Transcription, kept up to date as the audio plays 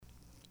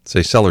It's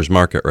a seller's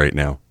market right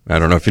now. I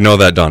don't know if you know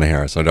that, Donna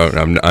Harris.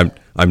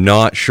 I'm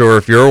not sure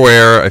if you're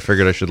aware. I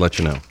figured I should let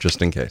you know,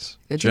 just in case.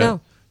 Good to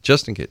know.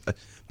 Just in case.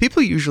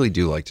 People usually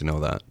do like to know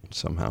that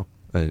somehow.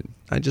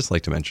 I just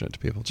like to mention it to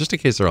people, just in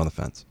case they're on the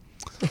fence.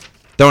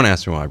 Don't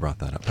ask me why I brought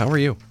that up. How are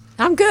you?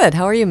 I'm good.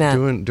 How are you, Matt?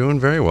 Doing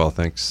very well.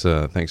 Thanks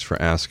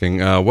for asking.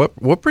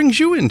 What brings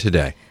you in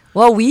today?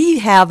 Well, we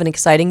have an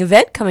exciting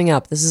event coming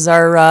up. This is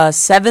our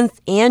 7th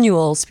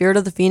annual Spirit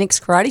of the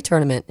Phoenix Karate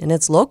Tournament, and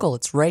it's local.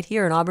 It's right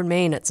here in Auburn,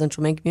 Maine at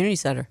Central Maine Community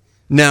Center.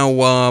 Now,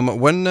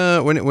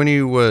 when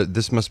you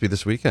this must be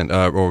this weekend,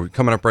 or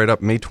coming up right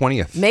up May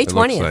 20th. May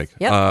 20th. Like.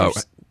 Yep.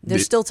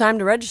 There's still time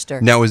to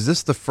register. Now, is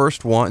this the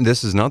first one?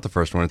 This is not the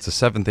first one. It's the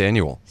 7th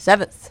annual.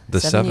 7th.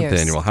 The 7 years.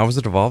 annual. How has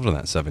it evolved in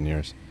that 7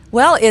 years?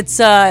 Well, it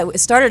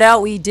started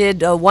out, we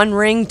did a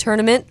one-ring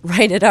tournament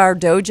right at our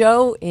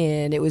dojo,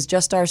 and it was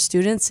just our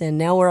students, and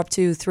now we're up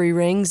to 3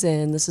 rings,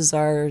 and this is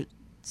our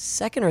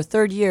 2nd or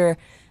 3rd year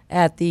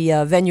at the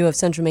venue of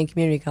Central Maine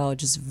Community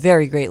College. It's a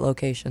very great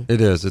location. It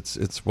is.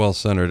 It's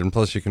well-centered, and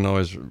plus you can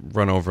always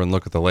run over and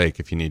look at the lake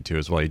if you need to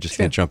as well. You just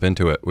can't jump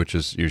into it, which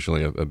is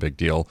usually a big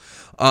deal.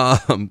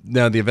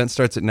 Now, the event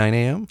starts at 9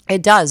 a.m.?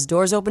 It does.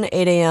 Doors open at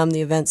 8 a.m.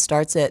 The event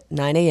starts at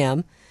 9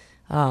 a.m.,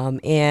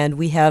 and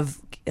we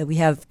have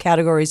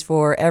categories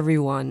for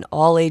everyone,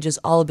 all ages,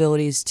 all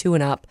abilities, 2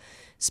 and up,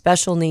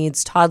 special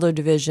needs, toddler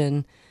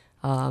division.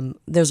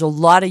 There's a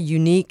lot of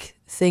unique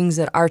things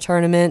at our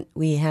tournament.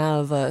 We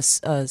have a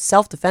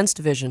self-defense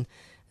division.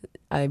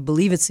 I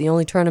believe it's the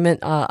only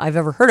tournament I've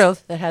ever heard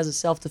of that has a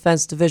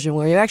self-defense division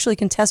where you actually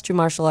can test your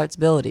martial arts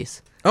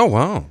abilities. Oh,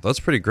 wow. That's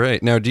pretty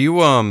great. Now, do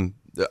you,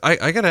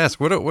 I got to ask,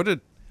 how do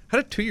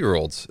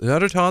 2-year-olds, how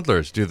do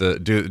toddlers do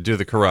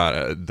the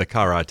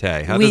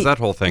karate? How does that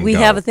whole thing go? We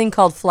have a thing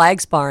called flag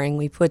sparring.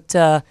 We put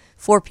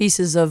 4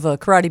 pieces of a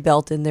karate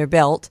belt in their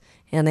belt,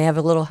 and they have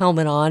a little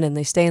helmet on, and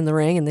they stay in the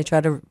ring, and they try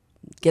to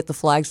get the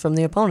flags from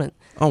the opponent.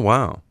 Oh,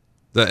 wow.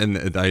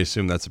 And I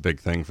assume that's a big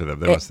thing for them.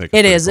 They must think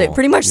it is. Cool.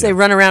 Pretty much they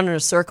run around in a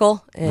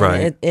circle, and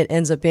right. it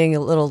ends up being a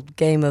little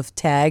game of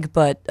tag,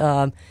 but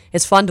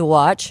it's fun to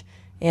watch,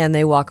 and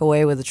they walk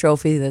away with a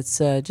trophy that's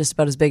just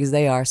about as big as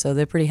they are, so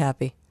they're pretty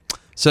happy.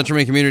 Central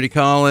Maine Community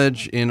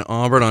College in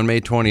Auburn on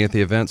May 20th.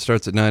 The event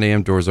starts at 9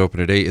 a.m. Doors open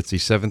at 8. It's the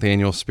 7th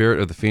annual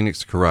Spirit of the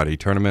Phoenix Karate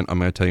Tournament. I'm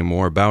going to tell you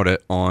more about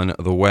it on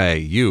the way.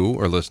 You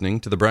are listening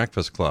to The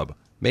Breakfast Club,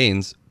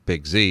 Maine's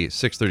Big Z,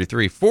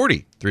 633,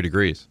 43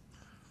 degrees.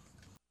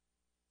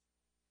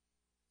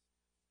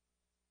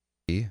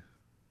 It's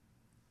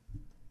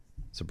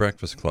a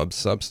Breakfast Club,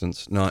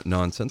 substance, not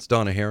nonsense.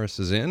 Donna Harris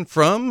is in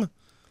from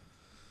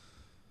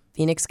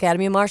Phoenix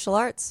Academy of Martial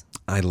Arts.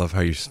 I love how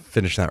you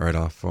finished that right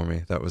off for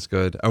me. That was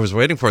good. I was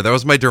waiting for it. That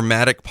was my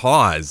dramatic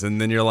pause. And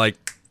then you're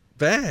like,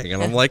 bang.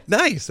 And I'm like,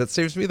 nice. That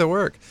saves me the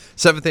work.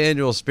 7th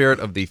annual Spirit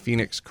of the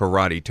Phoenix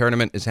Karate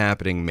Tournament is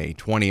happening May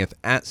 20th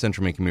at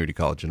Central Maine Community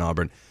College in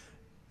Auburn.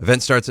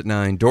 Event starts at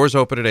 9. Doors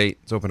open at 8.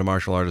 It's open to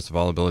martial artists of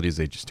all abilities,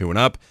 ages 2 and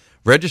up.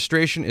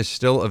 Registration is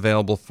still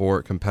available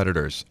for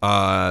competitors.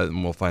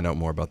 And we'll find out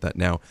more about that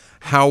now.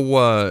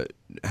 How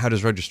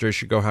does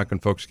registration go? How can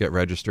folks get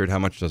registered? How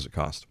much does it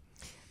cost?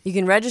 You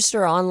can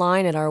register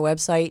online at our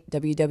website,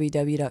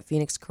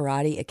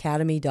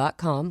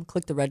 www.phoenixkarateacademy.com.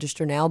 Click the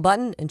Register Now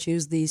button and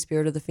choose the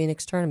Spirit of the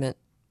Phoenix Tournament.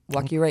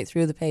 Walk you right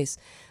through the pace.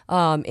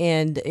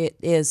 And it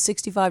is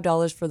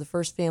 $65 for the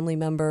first family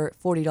member,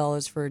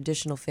 $40 for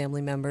additional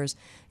family members.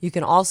 You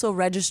can also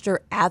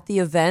register at the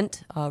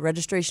event.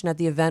 Registration at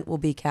the event will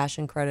be cash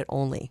and credit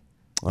only.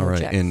 All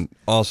right, checks. And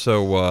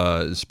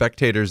also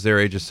spectators, their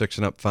ages 6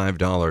 and up,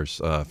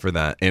 $5 for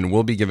that. And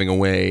we'll be giving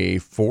away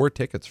 4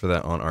 tickets for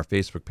that on our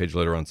Facebook page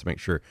later on, so make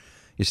sure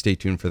you stay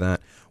tuned for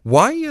that.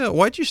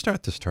 Why'd you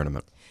start this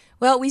tournament?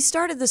 Well, we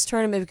started this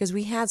tournament because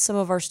we had some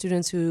of our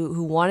students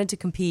who wanted to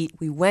compete.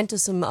 We went to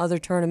some other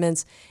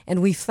tournaments,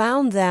 and we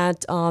found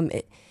that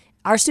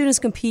our students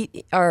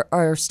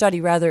study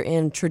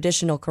in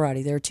traditional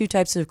karate. There are 2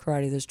 types of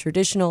karate. There's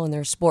traditional and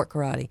there's sport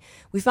karate.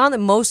 We found that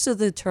most of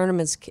the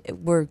tournaments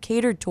were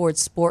catered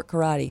towards sport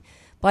karate.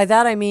 By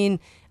that I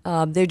mean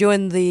they're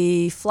doing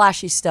the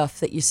flashy stuff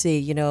that you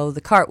see,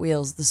 the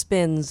cartwheels, the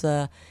spins,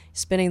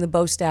 spinning the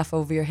bow staff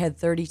over your head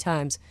 30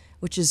 times,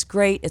 which is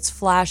great. It's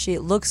flashy.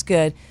 It looks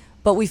good.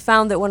 But we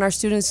found that when our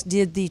students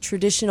did the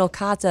traditional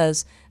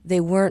katas,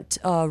 they weren't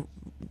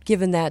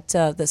given that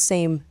the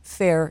same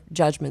fair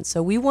judgment.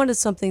 So we wanted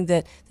something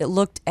that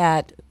looked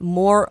at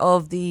more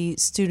of the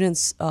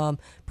students'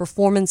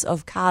 performance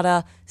of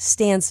kata,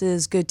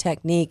 stances, good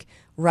technique,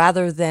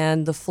 rather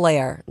than the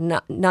flair.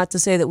 Not to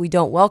say that we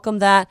don't welcome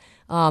that,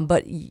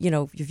 but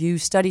if you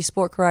study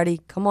sport karate,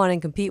 come on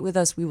and compete with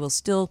us. We will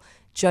still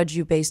judge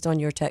you based on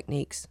your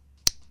techniques.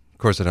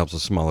 Of course, it helps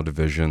with smaller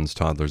divisions,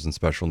 toddlers, and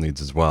special needs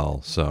as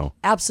well. So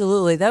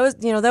absolutely, that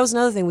was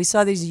another thing. We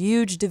saw these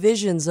huge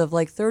divisions of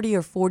like 30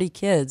 or 40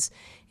 kids,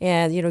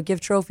 and,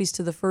 give trophies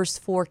to the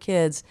first 4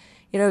 kids.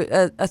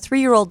 A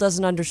 3-year-old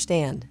doesn't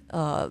understand.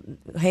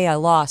 Hey, I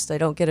lost. I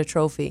don't get a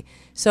trophy.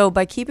 So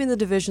by keeping the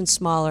division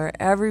smaller,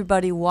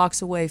 everybody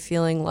walks away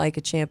feeling like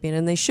a champion,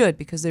 and they should,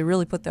 because they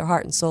really put their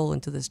heart and soul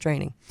into this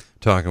training.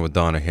 Talking with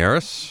Donna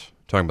Harris,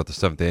 talking about the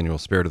 7th Annual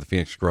Spirit of the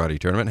Phoenix Karate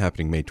Tournament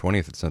happening May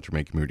 20th at Central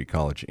Maine Community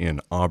College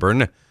in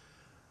Auburn.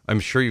 I'm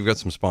sure you've got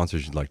some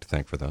sponsors you'd like to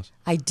thank for those.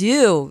 I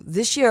do.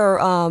 This year,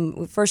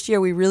 first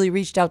year, we really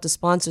reached out to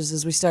sponsors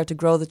as we start to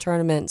grow the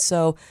tournament.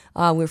 So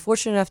we're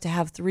fortunate enough to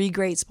have 3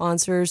 great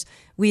sponsors.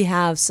 We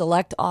have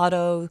Select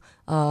Auto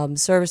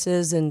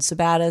Services in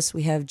Sabatis.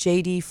 We have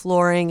JD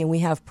Flooring, and we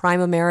have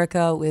Prime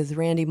America with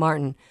Randy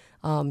Martin,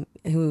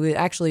 who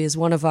actually is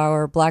one of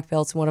our black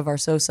belts and one of our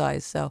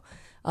SOSIs. So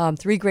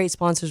 3 great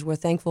sponsors. We're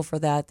thankful for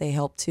that. They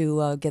help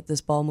to get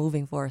this ball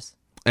moving for us.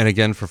 And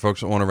again, for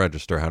folks that want to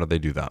register, how do they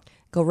do that?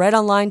 Go right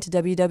online to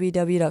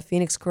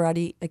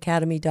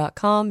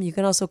www.phoenixkarateacademy.com. You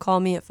can also call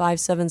me at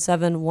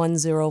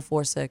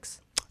 577-1046.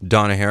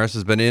 Donna Harris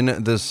has been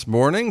in this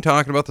morning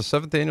talking about the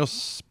 7th Annual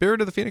Spirit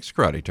of the Phoenix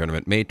Karate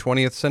Tournament, May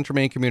 20th, Central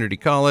Maine Community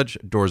College.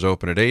 Doors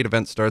open at 8.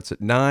 Event starts at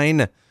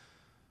 9.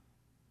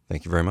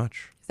 Thank you very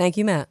much. Thank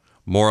you, Matt.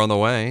 More on the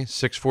way.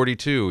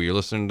 6:42. You're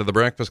listening to The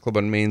Breakfast Club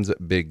on Maine's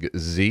Big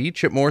Z.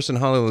 Chip Morrison,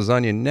 Holly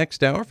Lasagna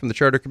next hour from the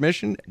Charter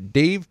Commission.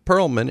 Dave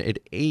Perlman at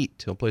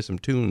 8. He'll play some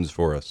tunes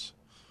for us.